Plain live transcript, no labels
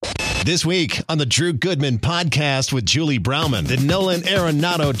This week on the Drew Goodman podcast with Julie Brauman, the Nolan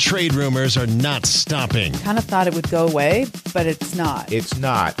Arenado trade rumors are not stopping. Kind of thought it would go away, but it's not. It's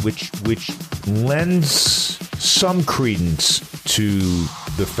not, which lends some credence to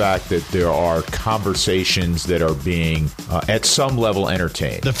the fact that there are conversations that are being, at some level,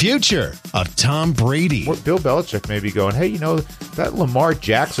 entertained. The future of Tom Brady. Bill Belichick may be going, hey, that Lamar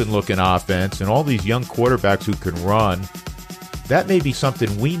Jackson-looking offense and all these young quarterbacks who can run, that may be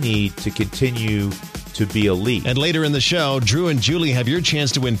something we need to continue to be elite. And later in the show, Drew and Julie have your chance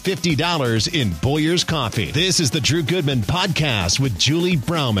to win $50 in Boyer's Coffee. This is the Drew Goodman podcast with Julie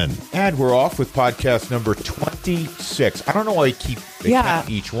Brauman. And we're off with podcast number 26. I don't know why you keep count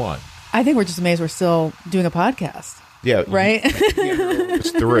each one. I think we're just amazed we're still doing a podcast. Yeah. Right?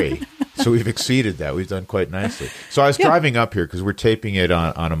 It's 3. So we've exceeded that. We've done quite nicely. So I was driving up here because we're taping it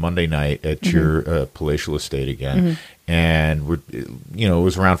on a Monday night at your palatial estate again. And it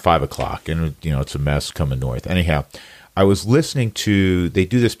was around 5 o'clock, and it's a mess coming north. Anyhow, I was listening to, they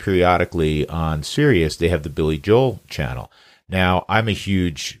do this periodically on Sirius. They have the Billy Joel channel. Now, I'm a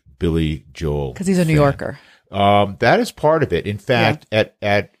huge Billy Joel because he's a New Yorker. That is part of it. In fact, at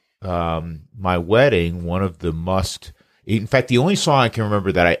my wedding, one of the the only song I can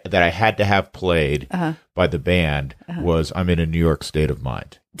remember that I had to have played by the band was "I'm in a New York State of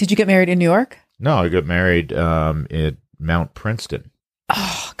Mind." Did you get married in New York? No, I got married at Mount Princeton.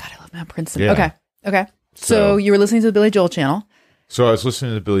 Oh, God, I love Mount Princeton. Yeah. Okay. So you were listening to the Billy Joel channel. So I was listening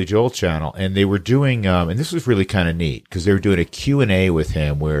to the Billy Joel channel, and they were doing, and this was really kind of neat, because they were doing a Q&A with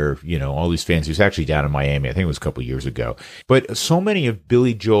him where, all these fans, he was actually down in Miami, I think it was a couple years ago. But so many of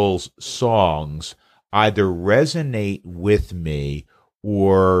Billy Joel's songs either resonate with me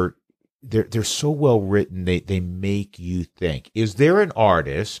or they're so well written, they make you think. Is there an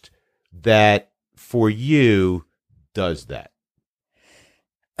artist that for you does that?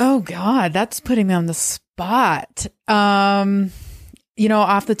 Oh God, that's putting me on the spot. Off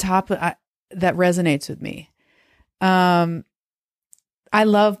the top, that resonates with me. I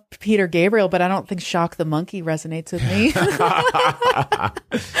love Peter Gabriel, but I don't think Shock the Monkey resonates with me.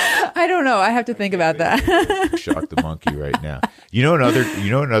 I don't know. I have to think about that. Shock the Monkey right now.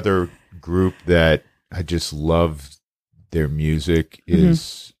 Another group that I just love their music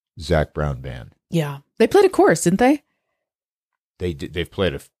is Zac Brown Band. Yeah. They played a course, didn't they? They've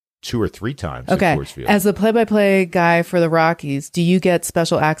played 2 or 3 times okay. at Coors Field. As the play-by-play guy for the Rockies, do you get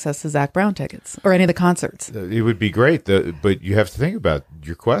special access to Zac Brown tickets or any of the concerts? It would be great, but you have to think about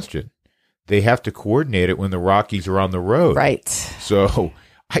your question. They have to coordinate it when the Rockies are on the road. Right. So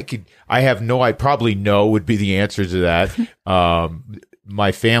I probably no would be the answer to that.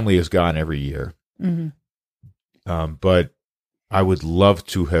 My family has gone every year. But I would love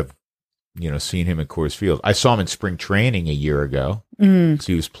to have, seen him at Coors Field. I saw him in spring training a year ago. Because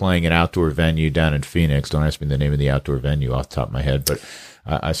he was playing an outdoor venue down in Phoenix. Don't ask me the name of the outdoor venue off the top of my head, but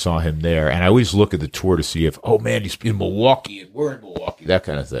I saw him there. And I always look at the tour to see if, he's in Milwaukee and we're in Milwaukee, that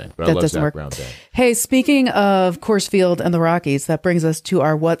kind of thing. But I love Zac Brown Band. Hey, speaking of Coors Field and the Rockies, that brings us to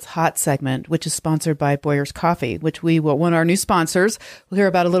our What's Hot segment, which is sponsored by Boyer's Coffee, which we will, one of our new sponsors, we'll hear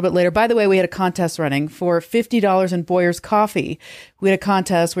about a little bit later. By the way, we had a contest running for $50 in Boyer's Coffee. We had a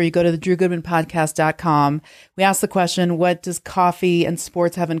contest where you go to the DrewGoodmanPodcast.com. We asked the question, what does coffee and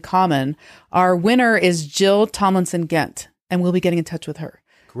sports have in common? Our winner is Jill Tomlinson-Gent, and we'll be getting in touch with her.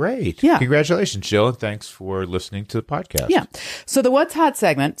 Great. Yeah. Congratulations, Jill, and thanks for listening to the podcast. Yeah. So the What's Hot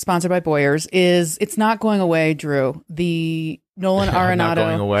segment, sponsored by Boyer's, it's not going away, Drew. The Nolan Arenado. Not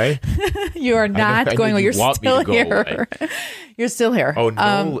going away? You are not going away. You're still here. You're still here. Oh,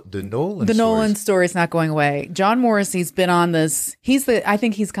 the Nolan story is not going away. John Morrissey's been on this. I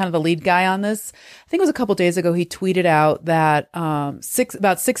think he's kind of the lead guy on this. I think it was a couple days ago he tweeted out that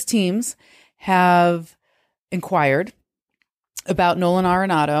about 6 teams have inquired about Nolan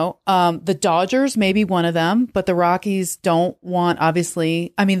Arenado. The Dodgers may be one of them, but the Rockies don't want,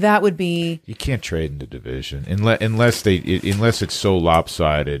 obviously. I mean, that would be... You can't trade in the division unless it's so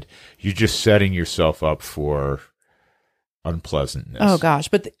lopsided. You're just setting yourself up for unpleasantness. Oh, gosh.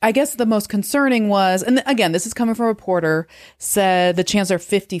 But I guess the most concerning was, and again, this is coming from a reporter, said the chances are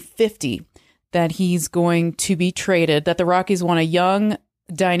 50-50 that he's going to be traded, that the Rockies want a young,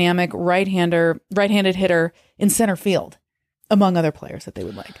 dynamic right-handed hitter in center field, among other players that they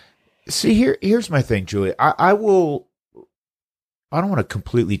would like. See, here's my thing, Julie. I don't want to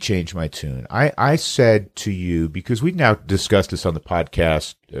completely change my tune. I said to you, because we've now discussed this on the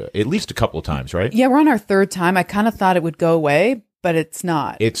podcast at least a couple of times, right? Yeah, we're on our 3rd time. I kind of thought it would go away, but it's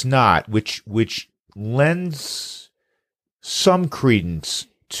not. It's not, which lends some credence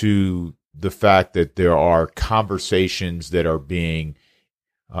to the fact that there are conversations that are being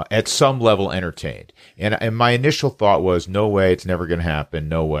at some level entertained. And my initial thought was, no way, it's never going to happen.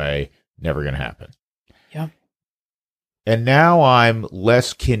 No way, never going to happen. Yeah. And now I'm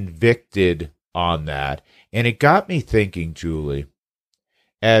less convicted on that. And it got me thinking, Julie,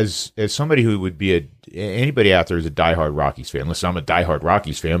 as somebody who would be anybody out there is a diehard Rockies fan. Listen, I'm a diehard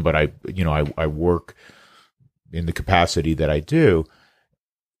Rockies fan, but I work in the capacity that I do.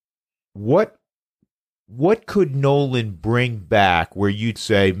 What could Nolan bring back where you'd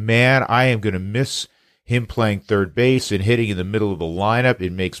say, man, I am going to miss him playing third base and hitting in the middle of the lineup.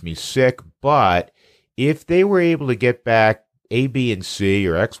 It makes me sick. But if they were able to get back A, B, and C,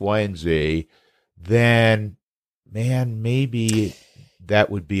 or X, Y, and Z, then, man, maybe that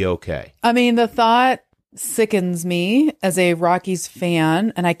would be okay. I mean, the thought sickens me as a Rockies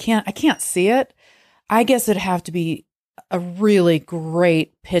fan, and I can't see it. I guess it'd have to be a really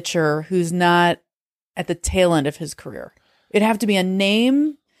great pitcher who's not at the tail end of his career. It'd have to be a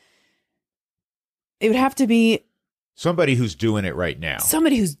name. It would have to be somebody who's doing it right now.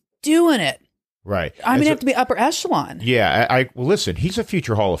 Somebody who's doing it. Right. I mean, it'd have to be upper echelon. Yeah. Well, listen, he's a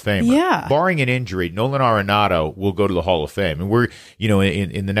future Hall of Famer. Yeah. Barring an injury, Nolan Arenado will go to the Hall of Fame. And we're,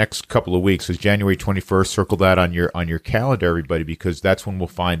 in the next couple of weeks, is January 21st, circle that on your calendar, everybody, because that's when we'll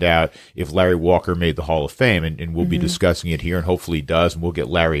find out if Larry Walker made the Hall of Fame. And we'll be discussing it here, and hopefully he does. And we'll get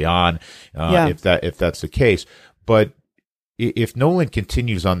Larry on if that's the case. But if Nolan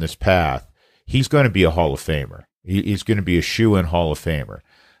continues on this path, he's going to be a Hall of Famer. He's going to be a shoe-in Hall of Famer.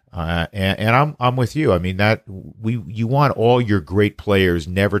 And I'm with you. I mean, you want all your great players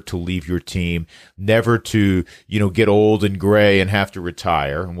never to leave your team, never to, get old and gray and have to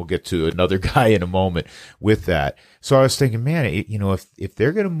retire. And we'll get to another guy in a moment with that. So I was thinking, man, if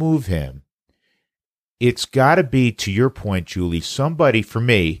they're going to move him, it's got to be, to your point, Julie, somebody for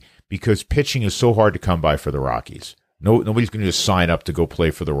me, because pitching is so hard to come by for the Rockies. Nobody's going to just sign up to go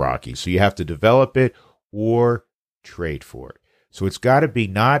play for the Rockies. So you have to develop it or trade for it. So it's got to be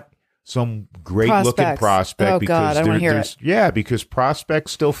not some great-looking prospect. Oh, because God, I want to hear it. Yeah, because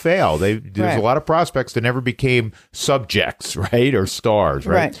prospects still fail. There's a lot of prospects that never became subjects, right, or stars,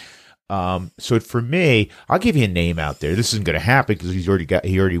 right? So for me, I'll give you a name out there. This isn't going to happen because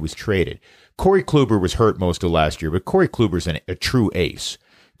he already was traded. Corey Kluber was hurt most of last year, but Corey Kluber's a true ace.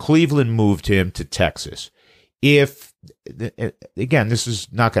 Cleveland moved him to Texas. Again, this is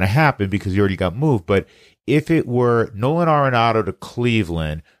not going to happen because he already got moved, but if it were Nolan Arenado to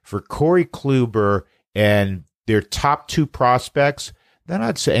Cleveland for Corey Kluber and their top two prospects, then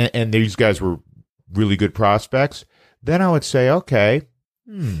I'd say, and these guys were really good prospects, then I would say, okay,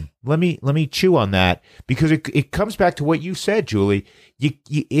 let me chew on that, because it comes back to what you said, Julie.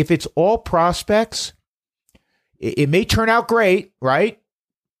 If it's all prospects, it may turn out great, right?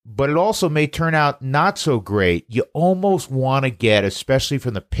 But it also may turn out not so great. You almost want to get, especially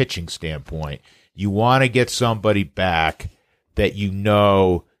from the pitching standpoint, you want to get somebody back that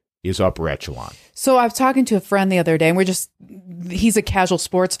is upper echelon. So I was talking to a friend the other day, and he's a casual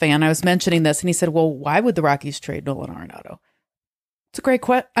sports fan. I was mentioning this, and he said, well, why would the Rockies trade Nolan Arenado? It's a great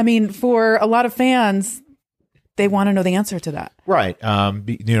question. I mean, for a lot of fans, they want to know the answer to that. Right.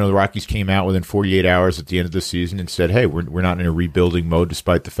 The Rockies came out within 48 hours at the end of the season and said, hey, we're not in a rebuilding mode,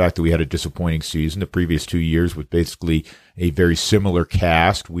 despite the fact that we had a disappointing season. The previous 2 years with basically a very similar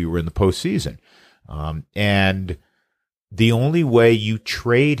cast, we were in the postseason. And the only way you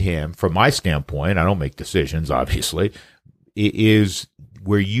trade him, from my standpoint, I don't make decisions, obviously, is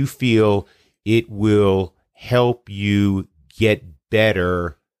where you feel it will help you get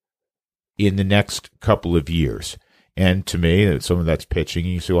better in the next couple of years. And to me, some of that's pitching.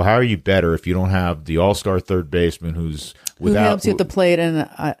 And you say, well, how are you better if you don't have the all-star third baseman who helps you at the plate and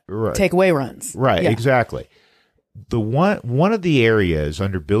take away runs? Right, yeah. Exactly. One of the areas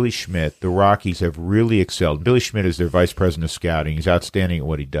under Billy Schmidt, the Rockies have really excelled. Billy Schmidt is their vice president of scouting. He's outstanding at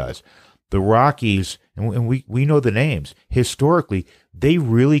what he does. The Rockies, and we know the names, historically, they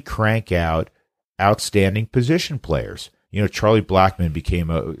really crank out outstanding position players. Charlie Blackmon became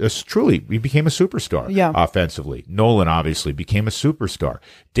a superstar offensively. Nolan obviously became a superstar.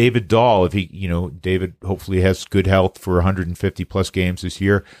 David Dahl, David hopefully has good health for 150 plus games this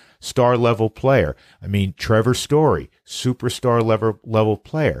year. Star level player. I mean, Trevor Story, superstar level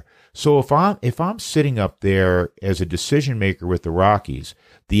player. So if I'm sitting up there as a decision maker with the Rockies,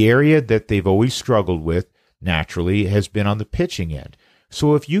 the area that they've always struggled with naturally has been on the pitching end.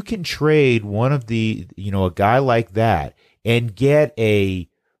 So if you can trade one of a guy like that and get a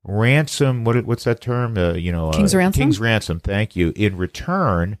ransom, what's that term? King's ransom. King's ransom. Thank you. In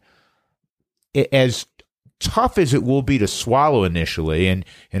return, as tough as it will be to swallow initially, and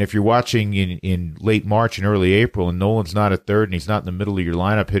if you're watching in late March and early April and Nolan's not at third and he's not in the middle of your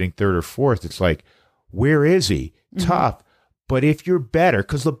lineup hitting third or fourth, it's like, where is he? Tough. But if you're better,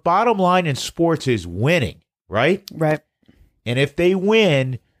 because the bottom line in sports is winning, right? Right. And if they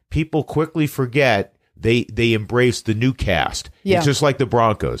win, people quickly forget they embrace the new cast. Yeah. It's just like the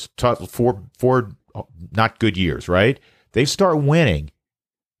Broncos, four not good years, right? They start winning.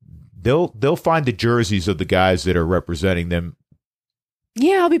 They'll find the jerseys of the guys that are representing them.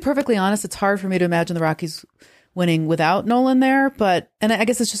 Yeah, I'll be perfectly honest. It's hard for me to imagine the Rockies winning without Nolan there, and I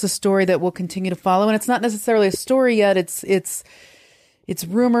guess it's just a story that we'll continue to follow. And it's not necessarily a story yet. It's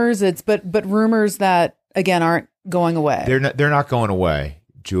rumors. But rumors that again aren't going away. They're not going away,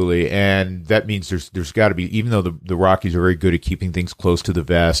 Julie, and that means there's got to be, even though the Rockies are very good at keeping things close to the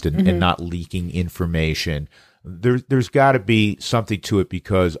vest and not leaking information. There's got to be something to it,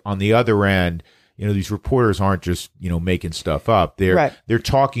 because on the other end, these reporters aren't just, making stuff up. They're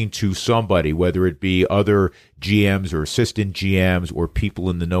talking to somebody, whether it be other GMs or assistant GMs or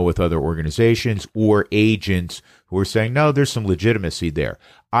people in the know with other organizations or agents who are saying, no, there's some legitimacy there.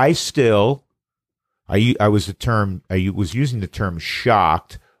 I was using the term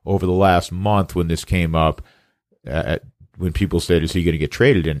shocked over the last month when this came up, when people said, is he going to get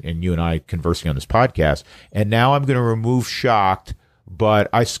traded? And you and I conversing on this podcast. And now I'm going to remove shocked, but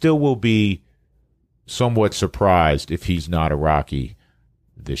I still will be somewhat surprised if he's not a Rocky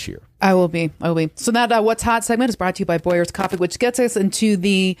this year. I will be. So that What's Hot segment is brought to you by Boyer's Coffee, which gets us into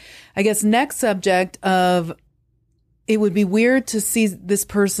the, I guess, next subject of, it would be weird to see this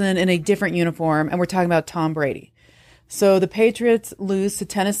person in a different uniform. And we're talking about Tom Brady. So the Patriots lose to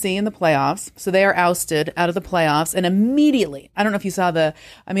Tennessee in the playoffs. So they are ousted out of the playoffs. And immediately, I don't know if you saw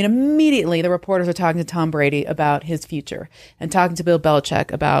immediately the reporters are talking to Tom Brady about his future and talking to Bill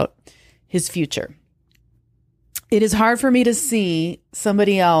Belichick about his future. It is hard for me to see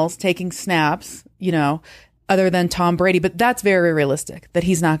somebody else taking snaps, other than Tom Brady. But that's very realistic that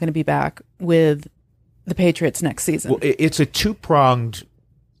he's not going to be back with the Patriots next season. Well, it's a two-pronged,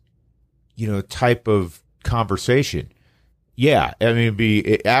 type of conversation. Yeah, I mean, it'd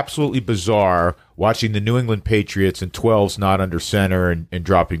be absolutely bizarre watching the New England Patriots and 12s not under center and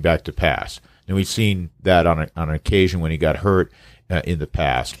dropping back to pass. And we've seen that on an occasion when he got hurt in the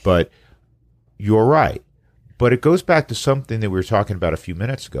past. But you're right. But it goes back to something that we were talking about a few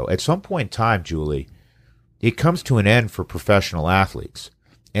minutes ago. At some point in time, Julie, it comes to an end for professional athletes.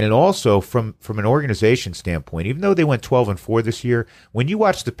 And it also, from an organization standpoint, even though they went 12-4 this year, when you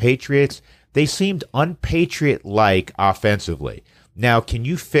watch the Patriots, they seemed unpatriot-like offensively. Now, can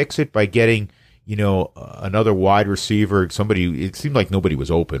you fix it by getting, another wide receiver, somebody? It seemed like nobody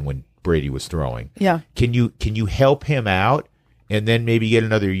was open when Brady was throwing. Yeah. Can you help him out and then maybe get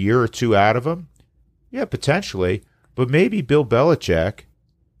another year or two out of him? Yeah, potentially. But maybe Bill Belichick,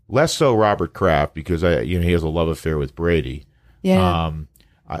 less so Robert Kraft, because he has a love affair with Brady. Yeah.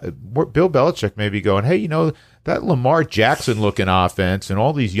 Bill Belichick may be going, hey, that Lamar Jackson-looking offense and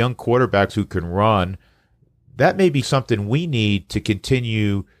all these young quarterbacks who can run, that may be something we need to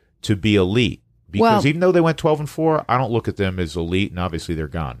continue to be elite. Because even though they went 12-4, I don't look at them as elite, and obviously they're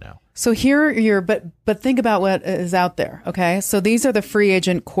gone now. So here but think about what is out there, okay? So these are the free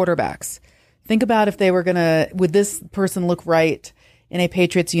agent quarterbacks. Think about if they were would this person look right in a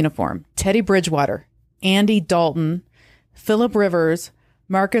Patriots uniform? Teddy Bridgewater, Andy Dalton, Phillip Rivers,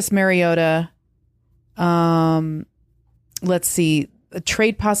 Marcus Mariota, let's see,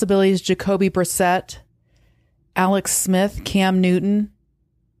 trade possibilities, Jacoby Brissett, Alex Smith, Cam Newton,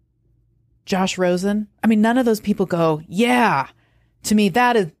 Josh Rosen. I mean, none of those people go, yeah. To me,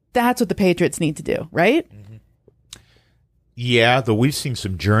 that's what the Patriots need to do, right? Mm-hmm. Yeah, though we've seen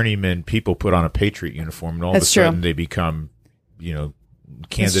some journeyman people put on a Patriot uniform, and all of a sudden they become,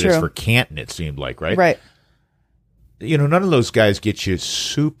 candidates for Canton, it seemed like, right? Right. None of those guys get you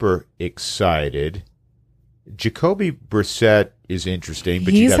super excited. Jacoby Brissett is interesting,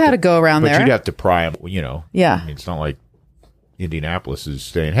 but he's had a go around there. But you'd have to pry him, Yeah. I mean, it's not like Indianapolis is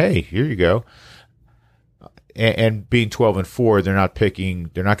saying, hey, here you go. And being 12-4, they're not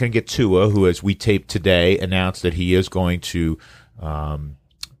going to get Tua, who, as we taped today, announced that he is going to,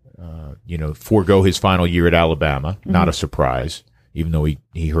 forego his final year at Alabama. Mm-hmm. Not a surprise, even though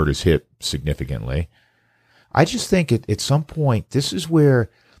he hurt his hip significantly. I just think at some point, this is where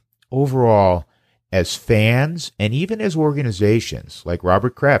overall, as fans and even as organizations, like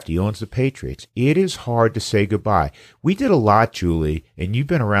Robert Kraft, he owns the Patriots, it is hard to say goodbye. We did a lot, Julie, and you've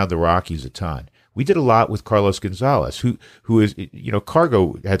been around the Rockies a ton. We did a lot with Carlos Gonzalez, who is,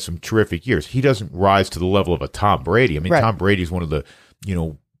 Cargo had some terrific years. He doesn't rise to the level of a Tom Brady. I mean, right. Tom Brady is one of the,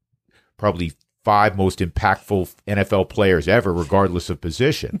 probably 5 most impactful NFL players ever, regardless of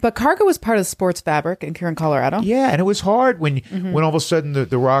position. But cargo was part of the sports fabric here in Colorado. Yeah, and it was hard when all of a sudden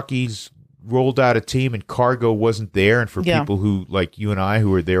the Rockies rolled out a team and cargo wasn't there. And for people who, like you and I,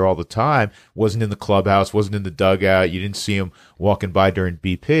 who were there all the time, wasn't in the clubhouse, wasn't in the dugout, you didn't see him walking by during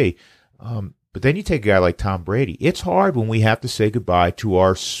BP. But then you take a guy like Tom Brady. It's hard when we have to say goodbye to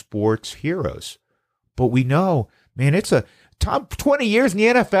our sports heroes. But we know, man, it's a Tom 20 years in the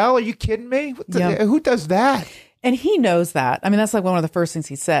NFL. Are you kidding me? Who does that? And he knows that. I mean, that's like one of the first things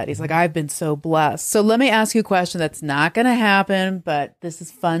he said. He's like, I've been so blessed. So let me ask you a question that's not going to happen, but this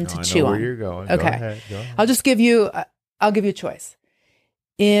is fun to chew on. Where you're going. Okay. Go ahead. I'll give you a choice.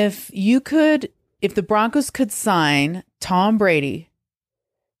 If the Broncos could sign Tom Brady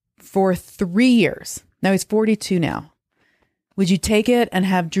for 3 years, now he's 42 now, would you take it and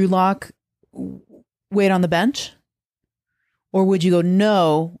have Drew Lock wait on the bench? Or would you go,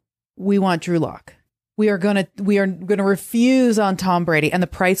 no, we want Drew Lock. We are gonna refuse on Tom Brady, and the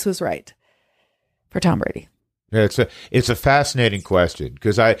price was right for Tom Brady. Yeah, it's a fascinating question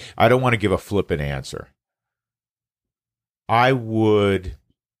because I don't want to give a flippant answer. I would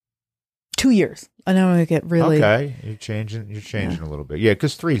 2 years. I know I get really okay. You're changing a little bit, yeah,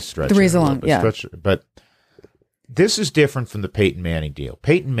 because 3's stretching. 3's a long, yeah. But this is different from the Peyton Manning deal.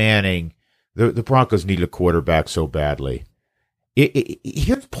 Peyton Manning, the Broncos needed a quarterback so badly.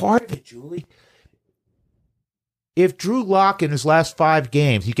 Here's part of it, Julie. If Drew Lock in his last 5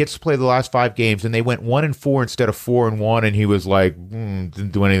 games, he gets to play the last 5 games, and they went 1-4 instead of 4-1, and he was like,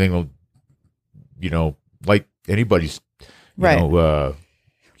 didn't do anything, like anybody's, right. Well,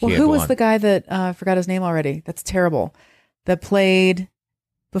 who was the guy that I forgot his name already? That's terrible. That played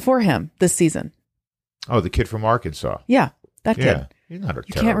before him this season. Oh, the kid from Arkansas. Yeah, that kid. Yeah, he's not a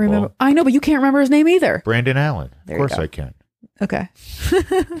terrible. Can't remember. I know, but you can't remember his name either. Brandon Allen. There of course I can. Okay.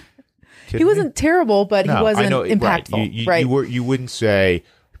 He wasn't terrible, but he wasn't impactful. Right. You wouldn't say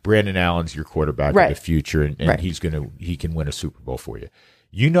Brandon Allen's your quarterback of the future, and he can win a Super Bowl for you.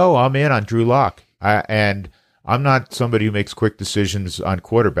 I'm in on Drew Lock, and I'm not somebody who makes quick decisions on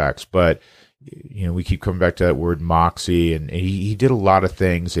quarterbacks, but we keep coming back to that word moxie, and he did a lot of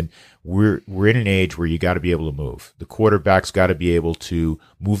things, and we're in an age where you got to be able to move. The quarterback's got to be able to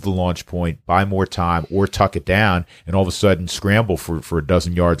move the launch point, buy more time, or tuck it down, and all of a sudden scramble for a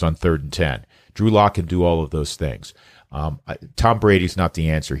dozen yards on 3rd and 10. Drew Lock can do all of those things. Tom Brady's not the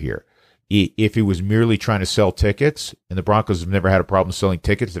answer here. If he was merely trying to sell tickets, and the Broncos have never had a problem selling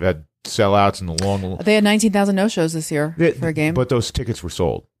tickets, they've had sellouts in the long. They had 19,000 no-shows this year for a game, but those tickets were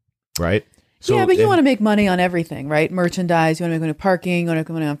sold, right? So, yeah, but you want to make money on everything, right? Merchandise, you want to make money on parking, you want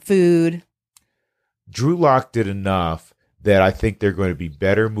to make money on food. Drew Lock did enough that I think they're going to be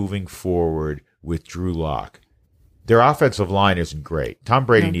better moving forward with Drew Lock. Their offensive line isn't great. Tom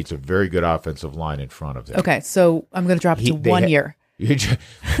Brady needs a very good offensive line in front of them. Okay, so I'm going to drop it to 1 year.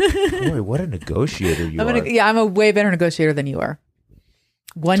 Boy, what a negotiator you are. Yeah, I'm a way better negotiator than you are.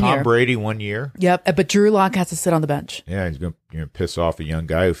 1 year. Tom Brady, 1 year. Yep, but Drew Lock has to sit on the bench. Yeah, he's going to piss off a young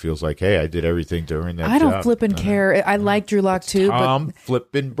guy who feels like, hey, I did everything to earn that job. I don't flip and care. I like Drew Lock too. Tom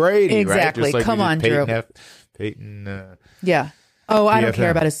flipping Brady, exactly. Right? Just like come on, Peyton Drew. Peyton. Yeah. Oh, I don't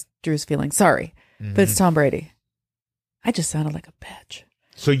care about Drew's feelings. Sorry, but it's Tom Brady. I just sounded like a bitch.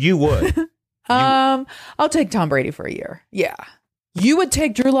 So you would? I'll take Tom Brady for a year. Yeah, you would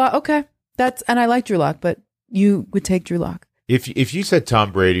take Drew Lock. Okay, and I like Drew Lock, but you would take Drew Lock. If you said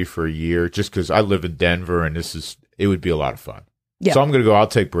Tom Brady for a year, just because I live in Denver and it would be a lot of fun. Yeah. So I'm going to go, I'll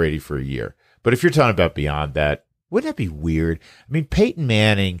take Brady for a year. But if you're talking about beyond that, wouldn't that be weird? I mean, Peyton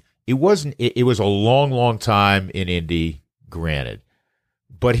Manning, it was a long, long time in Indy, granted,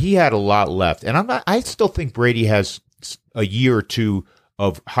 but he had a lot left. And I still think Brady has a year or two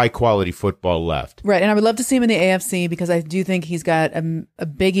of high quality football left. Right. And I would love to see him in the AFC because I do think he's got a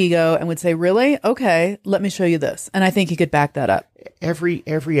big ego and would say, really? Okay, let me show you this. And I think he could back that up. Every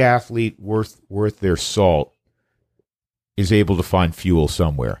athlete worth their salt is able to find fuel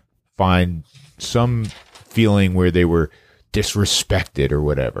somewhere, find some feeling where they were disrespected or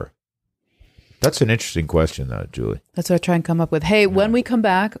whatever. That's an interesting question, though, Julie. That's what I try and come up with. Hey, when we come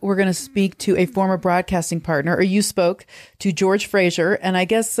back, we're going to speak to a former broadcasting partner, or you spoke to George Frazier. And I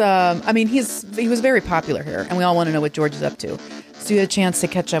guess, he was very popular here, and we all want to know what George is up to. So you had a chance to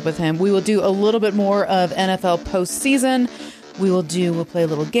catch up with him. We will do a little bit more of NFL postseason. We'll play a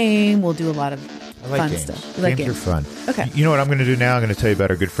little game. We'll do a lot of fun games. stuff. Games are fun. Okay. You know what I'm going to do now? I'm going to tell you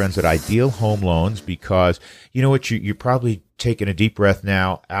about our good friends at Ideal Home Loans because you know what? You're probably taking a deep breath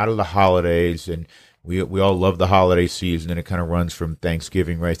now out of the holidays and We all love the holiday season, and it kind of runs from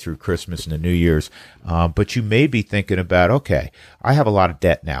Thanksgiving right through Christmas and the New Year's. But you may be thinking about, okay, I have a lot of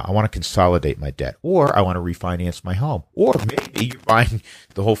debt now. I want to consolidate my debt, or I want to refinance my home, or maybe you're buying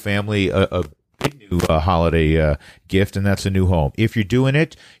the whole family a big new holiday gift, and that's a new home. If you're doing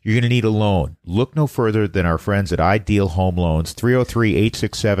it, you're going to need a loan. Look no further than our friends at Ideal Home Loans,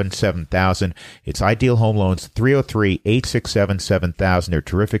 303-867-7000. It's Ideal Home Loans, 303-867-7000. They're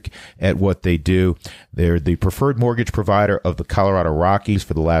terrific at what they do. They're the preferred mortgage provider of the Colorado Rockies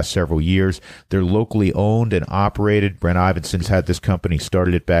for the last several years. They're locally owned and operated. Brent Ivenson's had this company,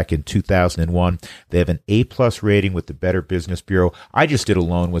 started it back in 2001. They have an A-plus rating with the Better Business Bureau. I just did a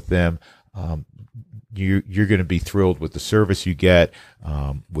loan with them. You're going to be thrilled with the service you get,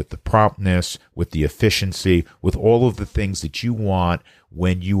 with the promptness, with the efficiency, with all of the things that you want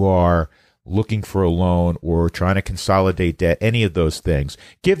when you are looking for a loan or trying to consolidate debt, any of those things.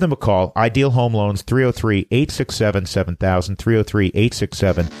 Give them a call. Ideal Home Loans, 303-867-7000,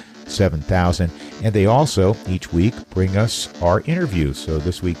 303-867-7000. And they also, each week, bring us our interviews. So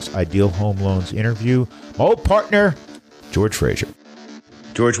this week's Ideal Home Loans interview, my old partner, George Frazier.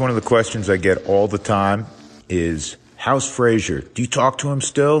 George, one of the questions I get all the time is, how's Frazier? Do you talk to him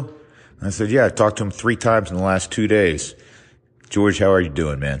still? And I said, yeah, I talked to him 3 times in the last 2 days. George, how are you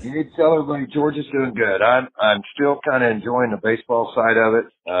doing, man? You need to tell everybody George is doing good. I'm still kind of enjoying the baseball side of it.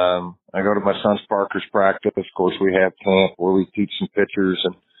 I go to my son's Parker's practice. Of course, we have camp where we teach some pitchers,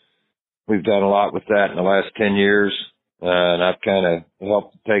 and we've done a lot with that in the last 10 years. And I've kind of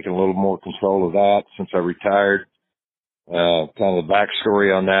helped taking a little more control of that since I retired. Kind of the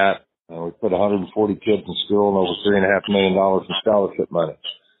backstory on that. We put 140 kids in school and over $3.5 million in scholarship money.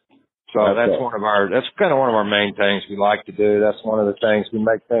 So that's kind of one of our main things we like to do. That's one of the things we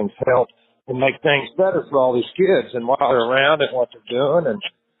make things help and make things better for all these kids and while they're around and what they're doing.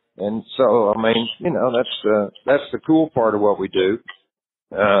 And so, I mean, you know, that's the cool part of what we do.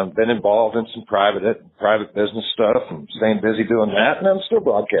 Been involved in some private business stuff and staying busy doing that. And I'm still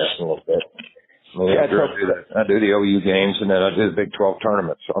broadcasting a little bit. I do the OU games, and then I do the Big 12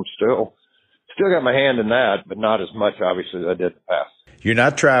 tournament. So I'm still got my hand in that, but not as much, obviously, as I did in the past. You're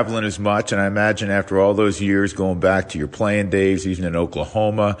not traveling as much, and I imagine after all those years going back to your playing days, even in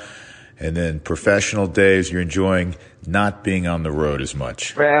Oklahoma, and then professional days, you're enjoying not being on the road as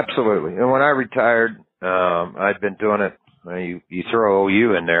much. Absolutely. And when I retired, I'd been doing it. You throw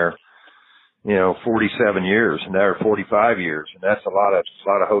OU in there, 47 years, and there are 45 years, and that's a lot of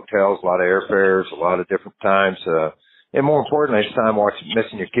hotels, a lot of airfares, a lot of different times, and more importantly, it's time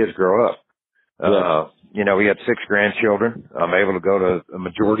missing your kids grow up. We got 6 grandchildren. I'm able to go to a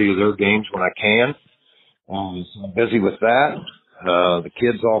majority of their games when I can. So I'm busy with that. The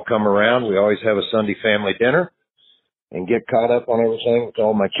kids all come around. We always have a Sunday family dinner and get caught up on everything with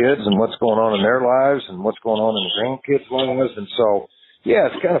all my kids and what's going on in their lives and what's going on in the grandkids' lives, and so. Yeah,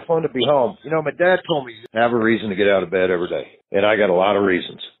 it's kind of fun to be home. My dad told me to have a reason to get out of bed every day. And I got a lot of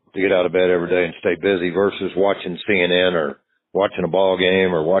reasons to get out of bed every day and stay busy versus watching CNN or watching a ball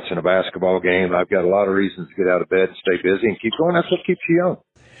game or watching a basketball game. I've got a lot of reasons to get out of bed and stay busy and keep going. That's what keeps you young.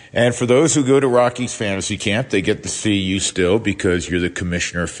 And for those who go to Rockies Fantasy Camp, they get to see you still because you're the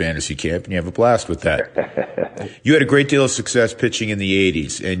commissioner of Fantasy Camp and you have a blast with that. You had a great deal of success pitching in the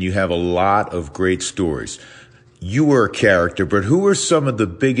 80s, and you have a lot of great stories. You were a character, but who were some of the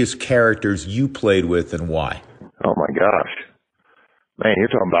biggest characters you played with and why? Oh, my gosh. Man, you're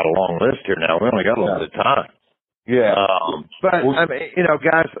talking about a long list here now. We only got a little bit of time. Yeah. But, I mean,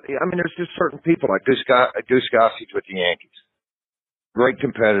 guys, there's just certain people like Goose Gossage with the Yankees. Great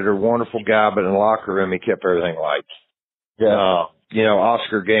competitor, wonderful guy, but in the locker room, he kept everything light. Yeah.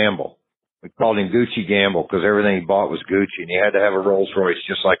 Oscar Gamble. We called him Gucci Gamble because everything he bought was Gucci, and he had to have a Rolls Royce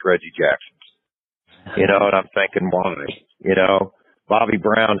just like Reggie Jackson. And I'm thinking, why? Bobby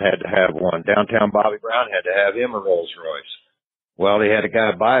Brown had to have one. Downtown Bobby Brown had to have him a Rolls Royce. Well, they had a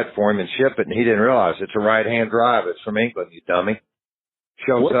guy buy it for him and ship it, and he didn't realize it's a right-hand drive. It's from England, you dummy.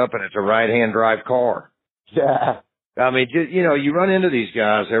 Shows up, and it's a right-hand drive car. Yeah. You run into these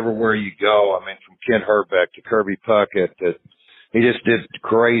guys everywhere you go. From Ken Herbeck to Kirby Puckett. He just did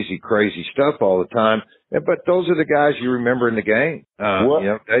crazy, crazy stuff all the time. But those are the guys you remember in the game.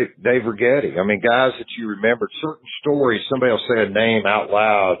 Dave Righetti. Guys that you remember, certain stories, somebody will say a name out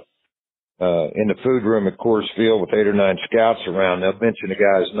loud in the food room at Coors Field with 8 or 9 scouts around. They'll mention a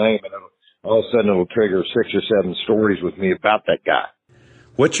guy's name, and all of a sudden it'll trigger 6 or 7 stories with me about that guy.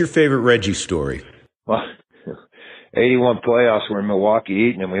 What's your favorite Reggie story? Well, 81 playoffs, we're in Milwaukee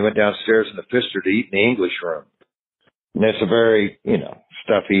eating, and we went downstairs in the Pfister to eat in the English room. And it's a very,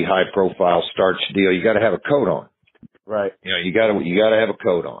 stuffy, high-profile starch deal. You got to have a coat on. Right. You got to have a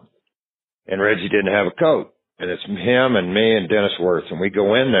coat on. and Reggie didn't have a coat. And it's him and me and Dennis Wirth. And we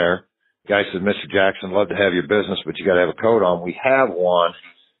go in there. The guy says, Mr. Jackson, love to have your business, but you got to have a coat on. We have one.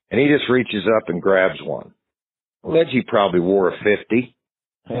 And he just reaches up and grabs one. Reggie probably wore a 50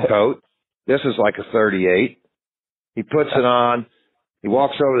 coat. This is like a 38. He puts it on. He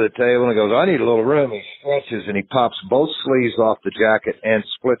walks over to the table and goes, I need a little room. He stretches and he pops both sleeves off the jacket and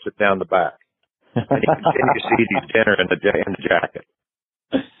splits it down the back. And he continues to eat his dinner in the jacket.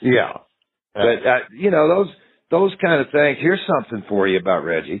 Yeah. But, those kind of things. Here's something for you about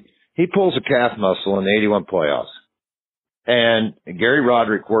Reggie. He pulls a calf muscle in the 81 playoffs. And Gary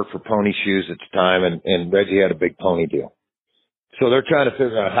Roderick worked for Pony Shoes at the time, and Reggie had a big pony deal. So they're trying to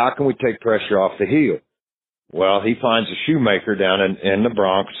figure out how can we take pressure off the heel. Well, he finds a shoemaker down in the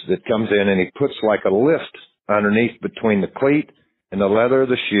Bronx that comes in and he puts like a lift underneath between the cleat and the leather of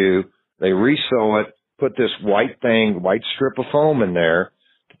the shoe. They resew it, put this white strip of foam in there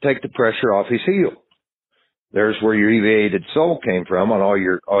to take the pressure off his heel. There's where your EVA-ed sole came from on all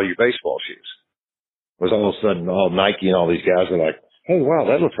your baseball shoes. It was all of a sudden all Nike and all these guys were like, hey, wow,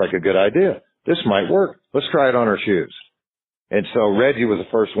 that looks like a good idea. This might work. Let's try it on our shoes. And so Reggie was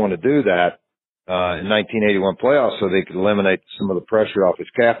the first one to do that in 1981 playoffs so they could eliminate some of the pressure off his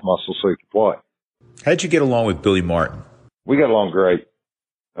calf muscle so he could play. How'd you get along with Billy Martin? We got along great.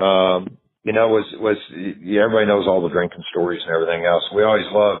 Everybody knows all the drinking stories and everything else. We always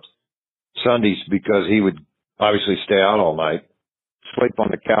loved Sundays because he would obviously stay out all night, sleep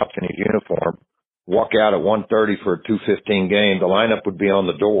on the couch in his uniform, walk out at 1:30 for a 2:15 game. The lineup would be on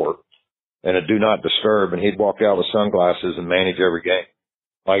the door and a do not disturb, and he'd walk out with sunglasses and manage every game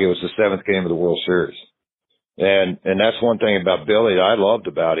like it was the 7th game of the World Series. And that's one thing about Billy that I loved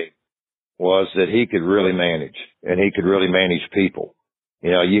about him was that he could really manage, and he could really manage people.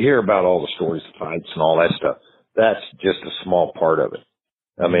 You know, you hear about all the stories of fights and all that stuff. That's just a small part of it.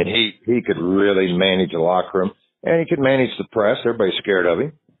 I mean, he could really manage a locker room, and he could manage the press. Everybody's scared of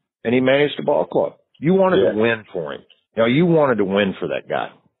him. And he managed the ball club. You wanted to win for him. You know, you wanted to win for that guy.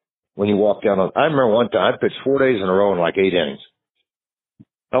 When you walked down I remember one time I pitched 4 days in a row in like 8 innings.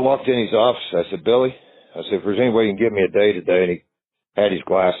 I walked in his office. I said, Billy, if there's any way you can give me a day today, and he had his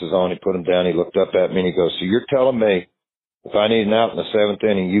glasses on, he put them down, he looked up at me and he goes, so you're telling me if I need an out in the 7th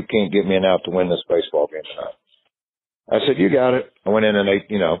inning, you can't get me an out to win this baseball game tonight? I said, you got it. I went in and ate,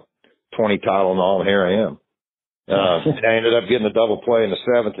 20 Tylenol, and here I am. And I ended up getting a double play in the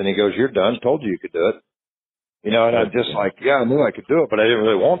 7th, and he goes, you're done. Told you could do it. And I'm just like, yeah, I knew I could do it, but I didn't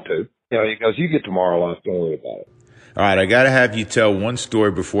really want to. He goes, you get tomorrow off. Don't worry about it. All right, I got to have you tell one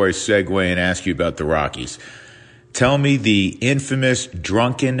story before I segue and ask you about the Rockies. Tell me the infamous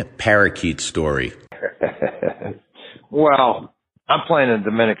drunken parakeet story. Well, I'm playing in the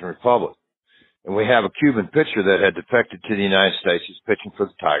Dominican Republic, and we have a Cuban pitcher that had defected to the United States. He's pitching for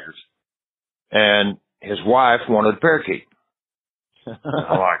the Tigers. And his wife wanted a parakeet.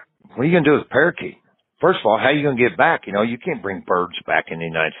 I'm like, what are you going to do with a parakeet? First of all, how are you going to get back? You can't bring birds back in the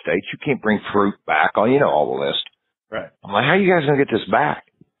United States. You can't bring fruit back. All the list. Right. I'm like, how are you guys going to get this back?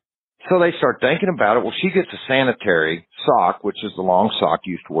 So they start thinking about it. Well, she gets a sanitary sock, which is the long sock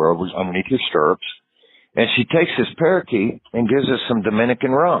you used to wear underneath your stirrups. And she takes this parakeet and gives us some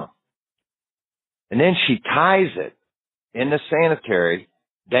Dominican rum. And then she ties it in the sanitary,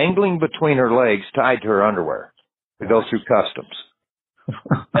 dangling between her legs, tied to her underwear to go through customs.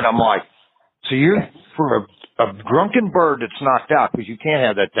 And I'm like, so you're for a drunken bird that's knocked out, because you can't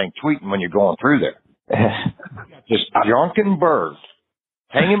have that thing tweeting when you're going through there. This drunken bird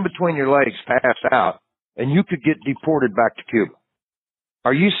hanging between your legs, passed out, and you could get deported back to Cuba.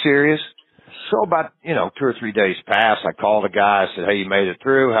 Are you serious? So about, 2 or 3 days passed. I called a guy. I said, hey, you made it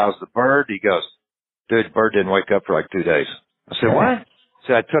through. How's the bird? He goes, dude, the bird didn't wake up for like 2 days. I said, what?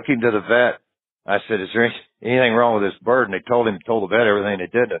 So I took him to the vet. I said, is there anything wrong with this bird? And they told the vet everything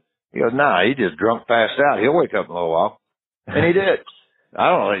they did. He goes, nah, he just drunk, passed out. He'll wake up in a little while. And he did. I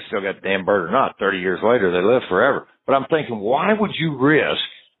don't know if they still got the damn bird or not. 30 years later, they live forever. But I'm thinking, why would you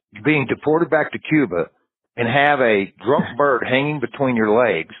risk being deported back to Cuba and have a drunk bird hanging between your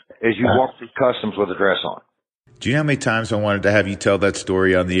legs as you walk through customs with a dress on? Do you know how many times I wanted to have you tell that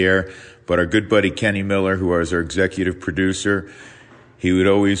story on the air? But our good buddy Kenny Miller, who was our executive producer, he would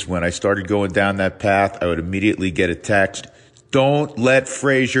always, when I started going down that path, I would immediately get a text, don't let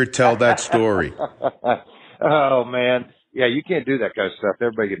Frazier tell that story. Oh, man. Yeah, you can't do that kind of stuff.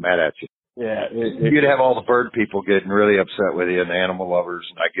 Everybody get mad at you. Yeah. You'd have all the bird people getting really upset with you and the animal lovers,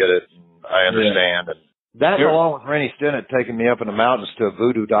 and I get it, and I understand. Yeah. And that, along with Rennie Stennett taking me up in the mountains to a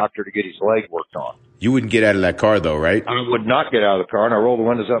voodoo doctor to get his leg worked on. You wouldn't get out of that car, though, right? I would not get out of the car, and I rolled the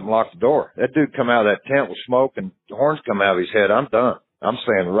windows up and locked the door. That dude come out of that tent with smoke, and the horns come out of his head. I'm done. I'm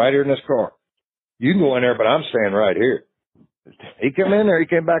staying right here in this car. You can go in there, but I'm staying right here. He came in there. He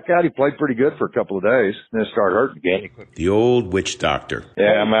came back out. He played pretty good for a couple of days. Then it started hurting again. The old witch doctor.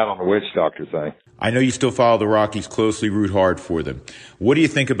 Yeah, I'm out on the witch doctor thing. I know you still follow the Rockies closely, root hard for them. What do you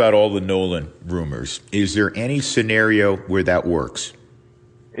think about all the Nolan rumors? Is there any scenario where that works?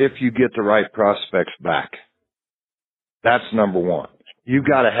 If you get the right prospects back, that's number one. You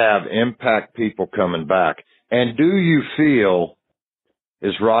got to have impact people coming back. And do you feel,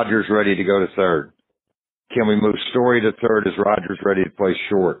 is Rogers ready to go to third? Can we move Story to third? Is Rogers ready to play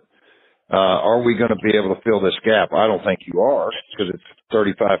short? Are we going to be able to fill this gap? I don't think you are, because it's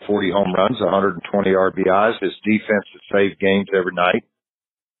 35, 40 home runs, 120 RBIs. His defense has saved games every night.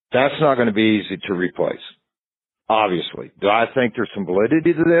 That's not going to be easy to replace, obviously. Do I think there's some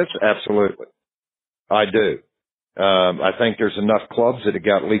validity to this? Absolutely. I do. I think there's enough clubs that it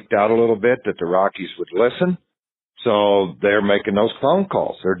got leaked out a little bit that the Rockies would listen. So they're making those phone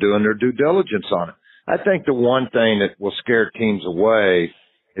calls. They're doing their due diligence on it. I think the one thing that will scare teams away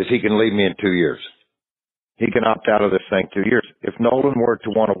is he can leave me in 2 years. He can opt out of this thing 2 years. If Nolan were to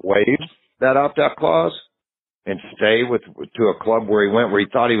want to waive that opt-out clause and stay to a club where he went, where he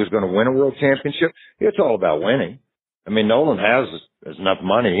thought he was going to win a world championship, it's all about winning. I mean, Nolan has enough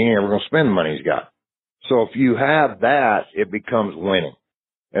money. He ain't ever going to spend the money he's got. So if you have that, it becomes winning.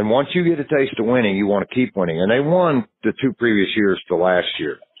 And once you get a taste of winning, you want to keep winning. And they won the 2 previous years to last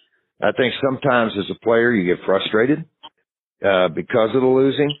year. I think sometimes as a player, you get frustrated because of the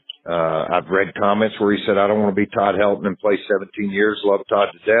losing. I've read comments where he said, I don't want to be Todd Helton and play 17 years, love Todd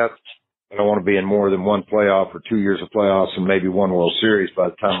to death. I don't want to be in more than one playoff or 2 years of playoffs and maybe one World Series by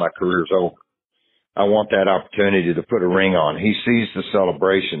the time my career's over. I want that opportunity to put a ring on. He sees the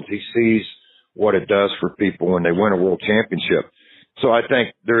celebrations. He sees what it does for people when they win a world championship. So I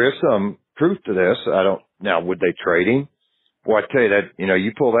think there is some truth to this. Now, would they trade him? Boy, I tell you that,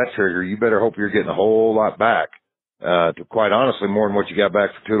 you pull that trigger, you better hope you're getting a whole lot back. To quite honestly, more than what you got back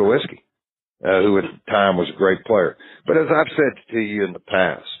for Tulowitzki, who at the time was a great player. But as I've said to you in the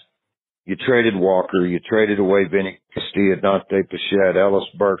past, you traded Walker, you traded away Vinny Castilla, Dante Pichette, Ellis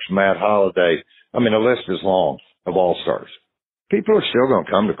Burks, Matt Holliday. I mean, the list is long of all-stars. People are still going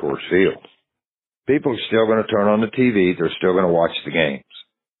to come to Coors Field. People are still going to turn on the TV. They're still going to watch the games.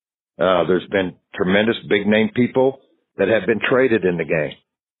 There's been tremendous big-name people that have been traded in the game,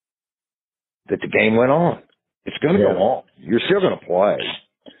 that the game went on. It's going to go on. You're still going to play.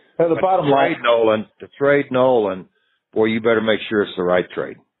 The bottom line, to trade Nolan, boy, you better make sure it's the right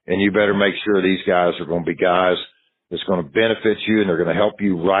trade. And you better make sure these guys are going to be guys that's going to benefit you and they're going to help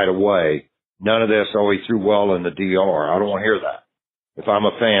you right away. None of this, he threw well in the DR. I don't want to hear that. If I'm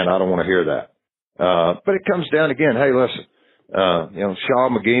a fan, I don't want to hear that. But it comes down again, hey, listen, Shaw,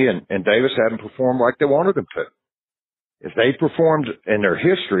 McGee, and Davis hadn't performed like they wanted them to. If they performed in their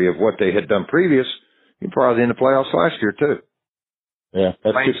history of what they had done previous, you're probably in the playoffs last year too. Yeah,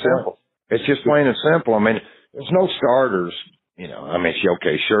 that's plain and simple. It's just plain and simple. I mean, there's no starters.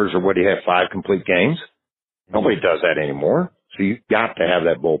 Okay, Scherzer, what do you have, 5 complete games? Nobody does that anymore. So you've got to have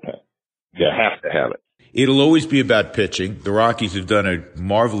that bullpen. You have to have it. It'll always be about pitching. The Rockies have done a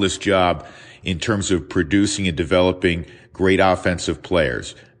marvelous job in terms of producing and developing great offensive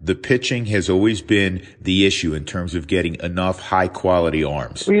players. The pitching has always been the issue in terms of getting enough high-quality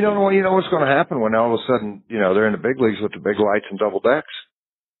arms. Well, you know what's going to happen when all of a sudden, they're in the big leagues with the big lights and double decks.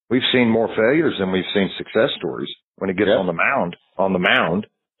 We've seen more failures than we've seen success stories when it gets on the mound.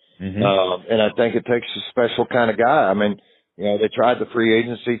 Mm-hmm. And I think it takes a special kind of guy. I mean, they tried the free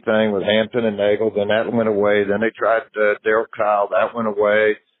agency thing with Hampton and Nagel, then that went away. Then they tried Darryl Kyle, that went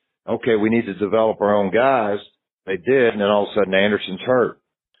away. Okay, we need to develop our own guys. They did, and then all of a sudden Anderson's hurt.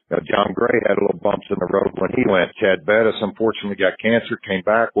 John Gray had a little bumps in the road when he went. Chad Bettis, unfortunately, got cancer, came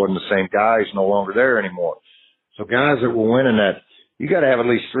back, wasn't the same guy. He's no longer there anymore. So guys that were winning that, you got to have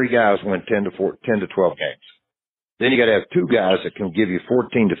at least 3 guys win 10 to 12 games. Then you got to have 2 guys that can give you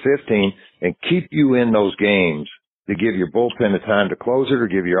 14 to 15 and keep you in those games to give your bullpen the time to close it or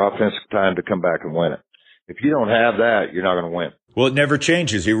give your offensive time to come back and win it. If you don't have that, you're not going to win. Well, it never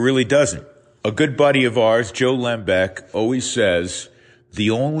changes. It really doesn't. A good buddy of ours, Joe Lembeck, always says the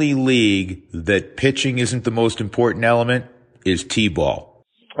only league that pitching isn't the most important element is T-ball.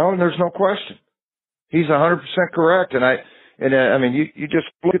 Oh, and there's no question. He's 100% correct. And I mean, you just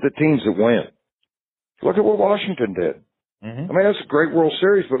look at the teams that win. Look at what Washington did. Mm-hmm. I mean, that's a great World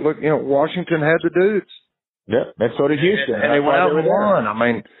Series, but look, Washington had the dudes. Yeah, that's so did Houston. And they went out and won. I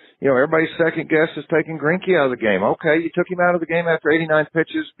mean, everybody's second guess is taking Greinke out of the game. Okay, you took him out of the game after 89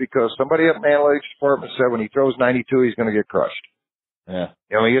 pitches because somebody up in the analytics department said when he throws 92, he's going to get crushed. Yeah.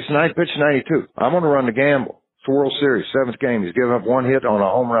 He gets 9 pitch 92. I'm going to run the gamble. It's the World Series, 7th game. He's given up 1 hit on a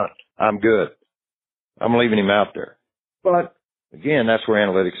home run. I'm good. I'm leaving him out there. But again, that's where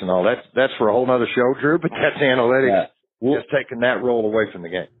analytics and all that's for a whole nother show, Drew, but that's analytics. Yeah. Just taking that role away from the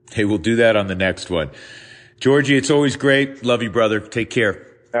game. Hey, we'll do that on the next one. Georgie, it's always great. Love you, brother. Take care.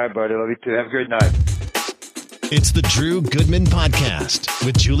 All right, buddy. Love you too. Have a great night. It's the Drew Goodman Podcast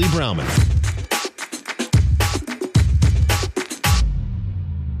with Julie Browman.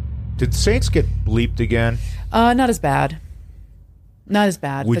 Did the Saints get bleeped again? Not as bad. Not as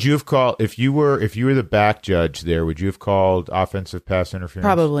bad. Would you have called if you were the back judge there? Would you have called offensive pass interference?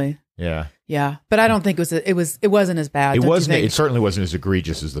 Probably. Yeah. Yeah, but I don't think it wasn't as bad. It wasn't. It certainly wasn't as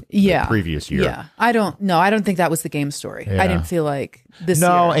egregious as the previous year. Yeah. I don't think that was the game story. Yeah. I didn't feel like this.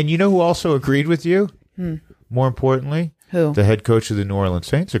 No, year. and you know who also agreed with you? More importantly, who? The head coach of the New Orleans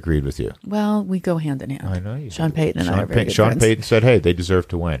Saints agreed with you. Well, we go hand in hand. I know you. Sean Payton and I are very good Sean friends. Payton said, "Hey, they deserve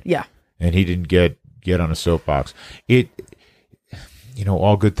to win." Yeah, and he didn't get on a soapbox.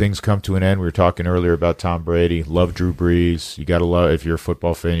 All good things come to an end. We were talking earlier about Tom Brady. Love Drew Brees. You got to love, if you're a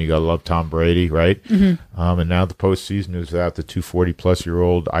football fan, you got to love Tom Brady, right? Mm-hmm. And now the postseason is without the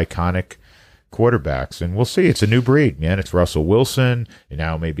 240-plus-year-old iconic quarterbacks. And we'll see. It's a new breed, man. It's Russell Wilson, and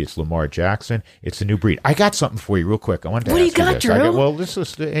now maybe it's Lamar Jackson. It's a new breed. I got something for you real quick. I wanted to ask you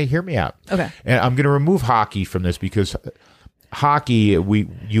this. Drew? Hey, hear me out. Okay. And I'm going to remove hockey from this because hockey,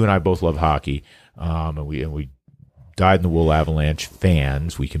 you and I both love hockey, and we dyed-in-the-wool Avalanche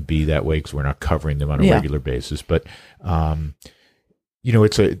fans. We can be that way because we're not covering them on a regular basis. But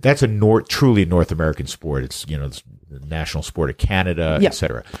that's a truly North American sport. It's it's the national sport of Canada, et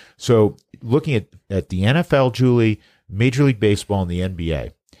cetera. So looking at the NFL, Julie, Major League Baseball, and the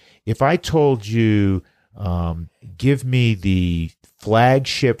NBA, if I told you, give me the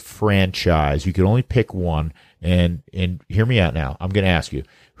flagship franchise, you could only pick one, and hear me out now. I'm going to ask you,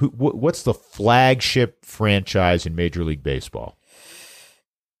 what's the flagship franchise in Major League Baseball?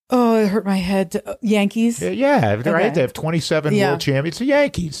 Oh, it hurt my head. Yankees? Yeah, okay. Right? They have 27 world champions. The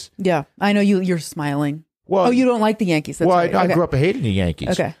Yankees. Yeah, I know you're smiling. Well, you don't like the Yankees. That's right. I grew up hating the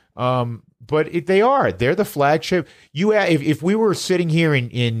Yankees. Okay. But they're the flagship. If we were sitting here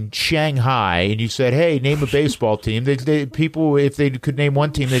in Shanghai and you said, "Hey, name a baseball team," people, if they could name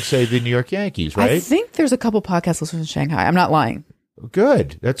one team, they'd say the New York Yankees, right? I think there's a couple podcast listeners in Shanghai. I'm not lying.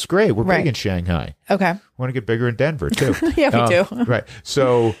 Good. That's great. We're big in Shanghai. Okay. We want to get bigger in Denver, too. Yeah, we do. Right.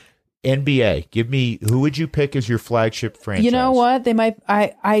 So, NBA, who would you pick as your flagship franchise? You know what? They might,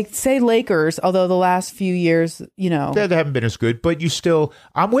 I say Lakers, although the last few years, They haven't been as good, but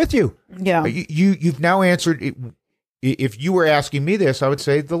I'm with you. Yeah. You've now answered, if you were asking me this, I would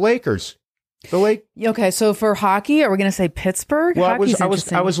say the Lakers. Okay, so for hockey, are we going to say Pittsburgh? Well,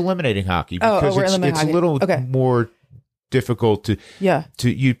 I was eliminating hockey because it's a little more difficult to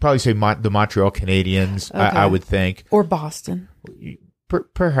you'd probably say the Montreal Canadiens, okay. I would think, or Boston,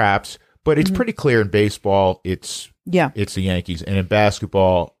 perhaps, but it's pretty clear in baseball it's the Yankees, and in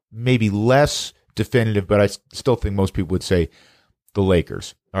basketball maybe less definitive, but I still think most people would say the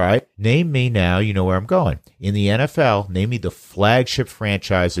Lakers. All right, name me now. You know where I'm going in the NFL. Name me the flagship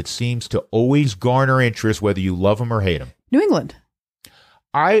franchise that seems to always garner interest, whether you love them or hate them. New England.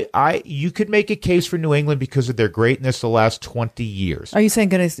 You could make a case for New England because of their greatness the last 20 years. Are you saying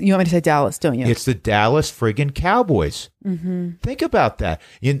you want me to say Dallas, don't you? It's the Dallas friggin' Cowboys. Mm-hmm. Think about that.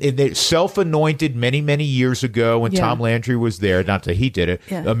 They self-anointed many, many years ago when Tom Landry was there. Not that he did it.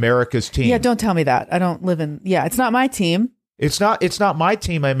 Yeah. America's team. Yeah, don't tell me that. I don't live in. Yeah, it's not my team. It's not my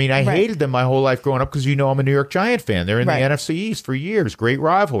team. I mean, I hated them my whole life growing up because I'm a New York Giant fan. They're in the NFC East for years. Great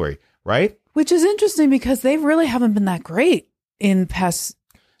rivalry, right? Which is interesting because they really haven't been that great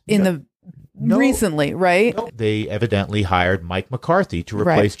recently, right? No, they evidently hired Mike McCarthy to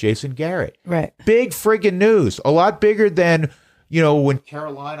replace Jason Garrett. Right. Big friggin' news. A lot bigger than, when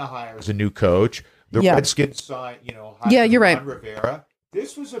Carolina hires a new coach, the Redskins sign, hire you're right. Ron Rivera.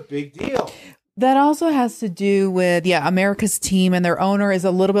 This was a big deal. That also has to do with, America's team, and their owner is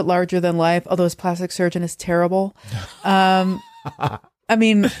a little bit larger than life, although his plastic surgeon is terrible. I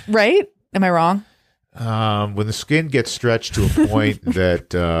mean, right? Am I wrong? When the skin gets stretched to a point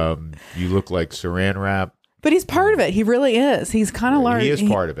that you look like saran wrap. But he's part of it. He really is. He's kind of large. He is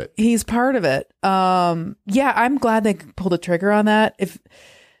part of it. He's part of it. I'm glad they pulled the trigger on that. If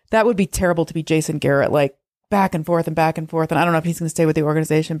that would be terrible to be Jason Garrett, like back and forth. And I don't know if he's going to stay with the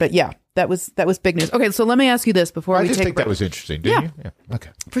organization, but that was big news. Okay, so let me ask you this before we take. I think that was interesting. Didn't you? Yeah.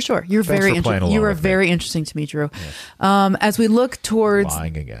 Okay. For sure. You're very interesting. You are very interesting to me, Drew. Yeah. As we look towards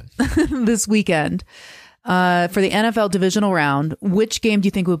lying again this weekend, For the NFL divisional round, which game do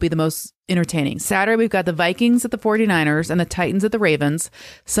you think will be the most entertaining? Saturday, we've got the Vikings at the 49ers and the Titans at the Ravens.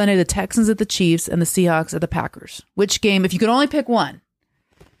 Sunday, the Texans at the Chiefs and the Seahawks at the Packers. Which game, if you could only pick one?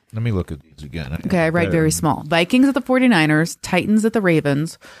 Let me look at these again. Okay, I write very small. Vikings at the 49ers, Titans at the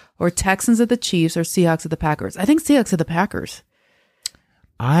Ravens, or Texans at the Chiefs, or Seahawks at the Packers. I think Seahawks at the Packers.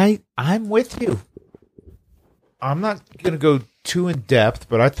 I'm with you. I'm not going to go too in depth,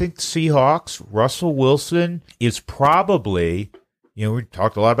 but I think Seahawks, Russell Wilson is probably, we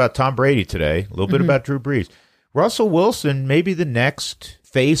talked a lot about Tom Brady today, a little bit about Drew Brees. Russell Wilson may be the next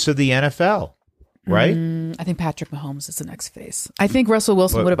face of the NFL. Right? I think Patrick Mahomes is the next face. I think Russell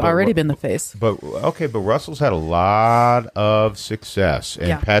Wilson would have already been the face. But Russell's had a lot of success,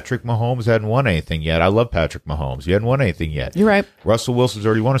 and Patrick Mahomes hadn't won anything yet. I love Patrick Mahomes. He hadn't won anything yet. You're right. Russell Wilson's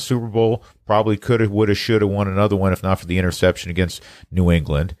already won a Super Bowl, probably could have, would have, should have won another one if not for the interception against New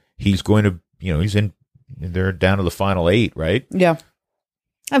England. He's going to, they're down to the final 8, right? Yeah.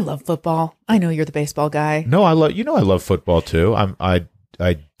 I love football. I know you're the baseball guy. No, I love football too.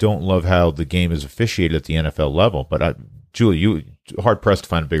 I don't love how the game is officiated at the NFL level, but Julie, you hard pressed to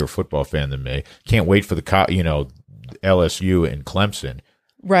find a bigger football fan than me. Can't wait for the LSU and Clemson.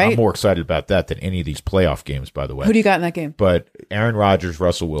 Right. I'm more excited about that than any of these playoff games, by the way. Who do you got in that game? But Aaron Rodgers,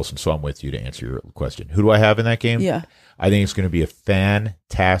 Russell Wilson. So I'm with you to answer your question. Who do I have in that game? Yeah. I think it's going to be a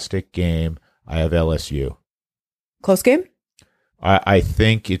fantastic game. I have LSU. Close game? I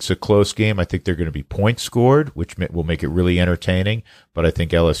think it's a close game. I think they're going to be points scored, which will make it really entertaining. But I think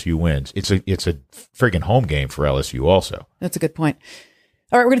LSU wins. It's a friggin' home game for LSU also. That's a good point.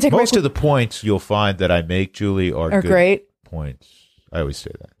 All right, we're going to take most of the points you'll find that I make, Julie, are good great points. I always say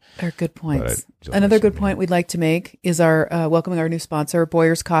that. They're good points. Another good point we'd like to make is our welcoming our new sponsor,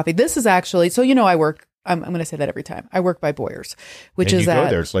 Boyer's Coffee. This is actually, so I work. I'm going to say that every time. I work by Boyer's, which is go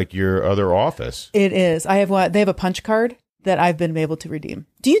there. It's like your other office. It is. They have a punch card that I've been able to redeem.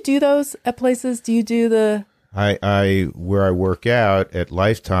 Do you do those at places? Do you do the? Where I work out at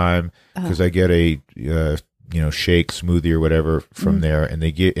Lifetime, because I get a shake smoothie or whatever from there,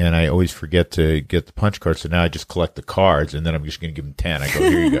 and I always forget to get the punch card. So now I just collect the cards, and then I'm just going to give them 10. I go,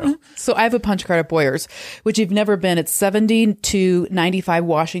 here you go. So I have a punch card at Boyer's, which you've never been. It's 7295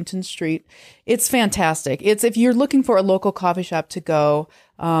 Washington Street. It's fantastic. It's if you're looking for a local coffee shop to go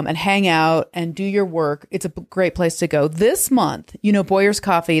and hang out and do your work, it's a great place to go. This month, Boyer's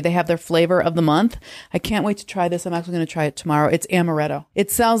Coffee, they have their flavor of the month. I can't wait to try this. I'm actually going to try it tomorrow. It's amaretto.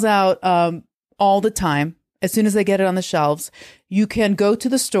 It sells out all the time. As soon as they get it on the shelves, you can go to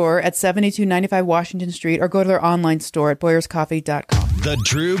the store at 7295 Washington Street or go to their online store at boyerscoffee.com. The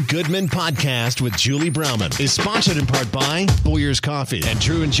Drew Goodman Podcast with Julie Browman is sponsored in part by Boyer's Coffee. And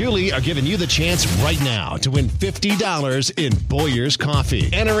Drew and Julie are giving you the chance right now to win $50 in Boyer's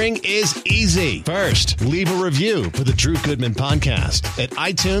Coffee. Entering is easy. First, leave a review for the Drew Goodman Podcast at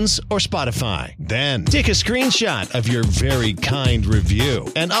iTunes or Spotify. Then, take a screenshot of your very kind review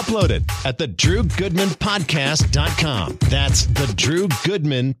and upload it at the DrewGoodmanPodcast.com. That's the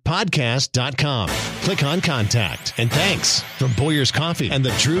DrewGoodmanPodcast.com. Click on Contact. And thanks from Boyer's Coffee and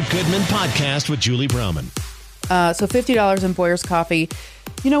the Drew Goodman Podcast with Julie Browman. So $50 in Boyer's Coffee.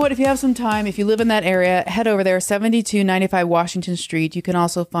 You know what? If you have some time, if you live in that area, head over there, 7295 Washington Street. You can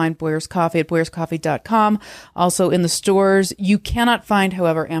also find Boyer's Coffee at boyerscoffee.com. Also in the stores. You cannot find,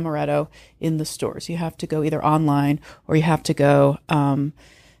 however, amaretto in the stores. You have to go either online or you have to go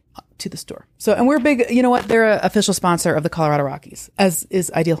to the store. So, and we're big, you know what? They're an official sponsor of the Colorado Rockies, as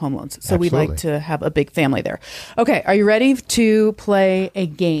is Ideal Home Loans. So Absolutely. We like to have a big family there. Okay. Are you ready to play a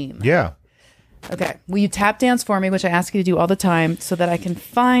game? Yeah. Okay. Will you tap dance for me, which I ask you to do all the time, so that I can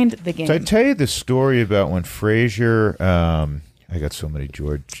find the game? So I tell you the story about when Frazier, I got so many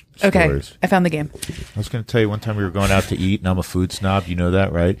George stories. I found the game. I was going to tell you one time we were going out to eat, and I'm a food snob. You know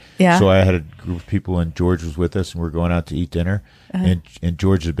that, right? Yeah. So I had a group of people, and George was with us, and we were going out to eat dinner. And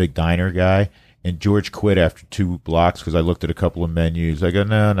George is a big diner guy. And George quit after 2 blocks because I looked at a couple of menus. I go,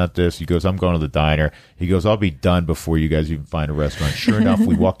 no, not this. He goes, I'm going to the diner. He goes, I'll be done before you guys even find a restaurant. Sure enough,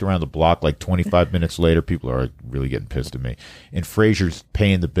 we walked around the block like 25 minutes later. People are really getting pissed at me. And Frazier's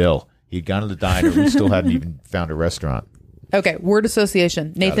paying the bill. He'd gone to the diner. We still hadn't even found a restaurant. Okay, word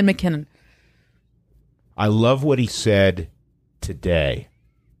association. Nathan McKinnon. I love what he said today.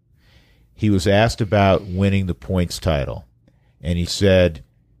 He was asked about winning the points title, and he said,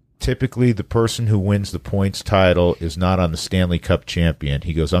 typically the person who wins the points title is not on the Stanley Cup champion.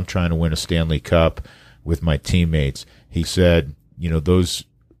 He goes, I'm trying to win a Stanley Cup with my teammates. He said, those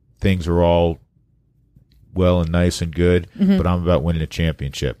things are all well and nice and good, but I'm about winning a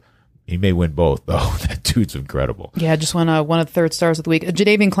championship. He may win both, though. That dude's incredible. Yeah, just won one of the 3rd stars of the week.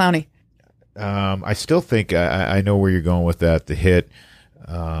 Jadeveon Clowney. I still think I know where you're going with that. The hit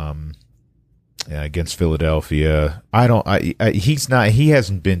against Philadelphia. He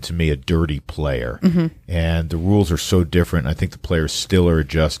hasn't been to me a dirty player, and the rules are so different. I think the players still are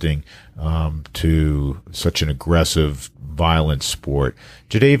adjusting to such an aggressive, violent sport.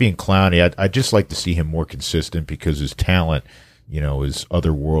 Jadeveon Clowney, I'd just like to see him more consistent because his talent, is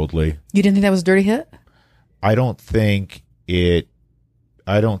otherworldly. You didn't think that was a dirty hit? I don't think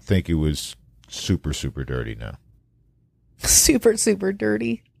it was super, super dirty, no. Super, super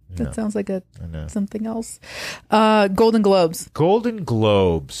dirty. That No. sounds like something else. Golden Globes. Golden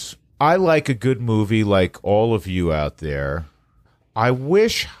Globes. I like a good movie like all of you out there. I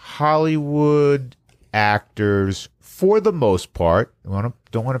wish Hollywood actors, for the most part,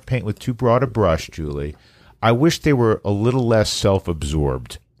 don't want to paint with too broad a brush, Julie, I wish they were a little less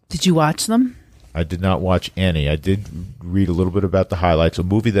self-absorbed. Did you watch them? I did not watch any. I did read a little bit about the highlights. A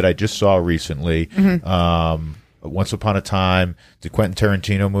movie that I just saw recently, Once Upon a Time, the Quentin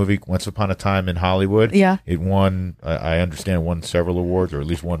Tarantino movie, Once Upon a Time in Hollywood. Yeah. It won, I understand, won several awards, or at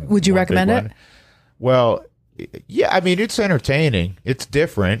least one. Would you recommend big one. it? Well, yeah, I mean, it's entertaining. It's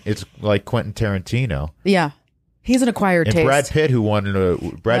different. It's like Quentin Tarantino. Yeah. He's an acquired And taste. Brad Pitt, Brad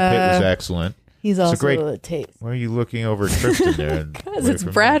Pitt was excellent. He's It's a also great- a taste. Why are you looking over at Tristan there? Because it's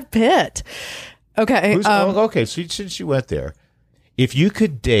Brad Pitt. Okay. Okay, so since you went there, if you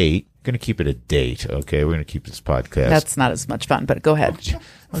could date, going to keep it a date, okay? We're going to keep this podcast. That's not as much fun, but go ahead.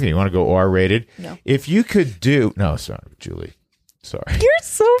 Okay, you want to go R-rated? No. If you could do... No, sorry, Julie. Sorry. You're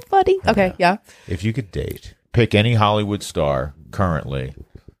so funny. Okay, yeah. If you could date, pick any Hollywood star currently,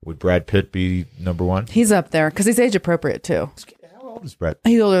 would Brad Pitt be number one? He's up there because he's age appropriate too. How old is Brad?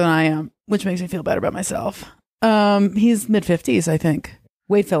 He's older than I am, which makes me feel better about myself. He's mid-50s, I think.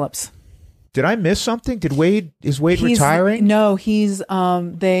 Wade Phillips. Did I miss something? Is Wade He's- retiring? No, he's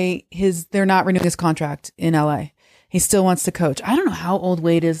they're not renewing his contract in LA. He still wants to coach. I don't know how old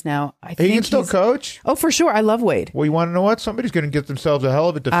Wade is now. I He think can still he's- coach? Oh, for sure. I love Wade. Well, you want to know what? Somebody's going to get themselves a hell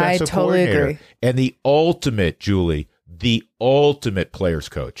of a defensive totally coordinator. agree. And the ultimate, Julie, the ultimate players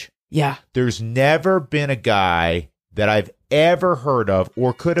coach. Yeah. There's never been a guy that I've ever heard of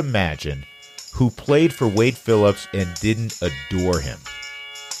or could imagine who played for Wade Phillips and didn't adore him.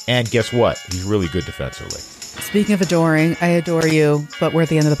 And guess what? He's really good defensively. Speaking of adoring, I adore you, but we're at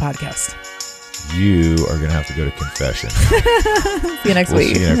the end of the podcast. You are going to have to go to confession. See you next We'll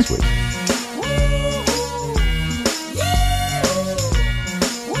week. see you next week.